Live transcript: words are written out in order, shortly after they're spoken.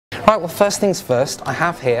Right, well, first things first, I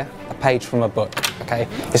have here a page from a book, okay?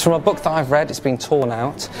 It's from a book that I've read, it's been torn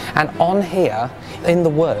out, and on here, in the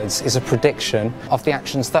words, is a prediction of the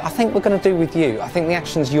actions that I think we're going to do with you. I think the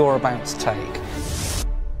actions you're about to take.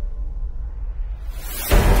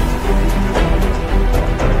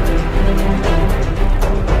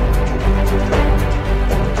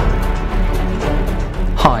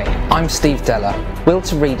 Hi, I'm Steve Dela. Will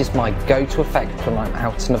to Read is my go-to effect when I'm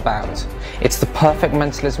out and about. It's the perfect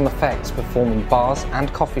mentalism effect performed in bars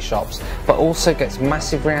and coffee shops, but also gets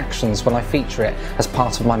massive reactions when I feature it as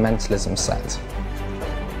part of my mentalism set.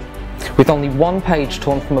 With only one page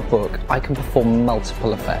torn from a book, I can perform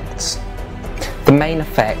multiple effects. The main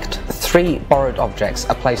effect, 3 borrowed objects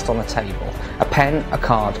are placed on a table: a pen, a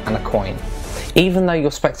card and a coin. Even though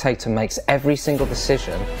your spectator makes every single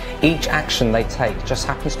decision, each action they take just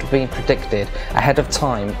happens to be predicted ahead of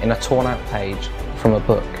time in a torn out page from a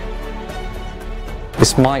book.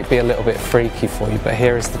 This might be a little bit freaky for you, but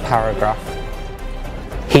here is the paragraph.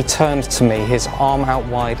 He turned to me, his arm out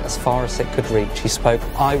wide as far as it could reach. He spoke,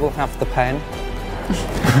 "I will have the pen,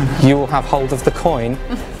 you will have hold of the coin,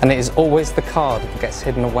 and it is always the card that gets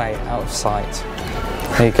hidden away out of sight."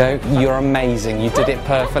 There you go, you're amazing, you did it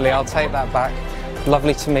perfectly, I'll take that back.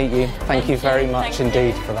 Lovely to meet you, thank you very much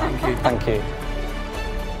indeed for that. Thank you.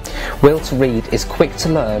 Will to Read is quick to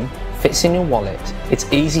learn, fits in your wallet,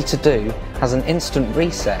 it's easy to do, has an instant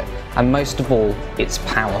reset, and most of all, it's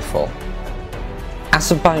powerful.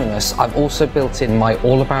 As a bonus, I've also built in my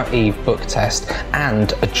All About Eve book test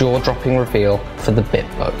and a jaw-dropping reveal for the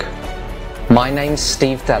BIP Book. My name's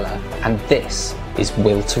Steve Dela, and this is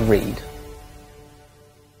Will to Read.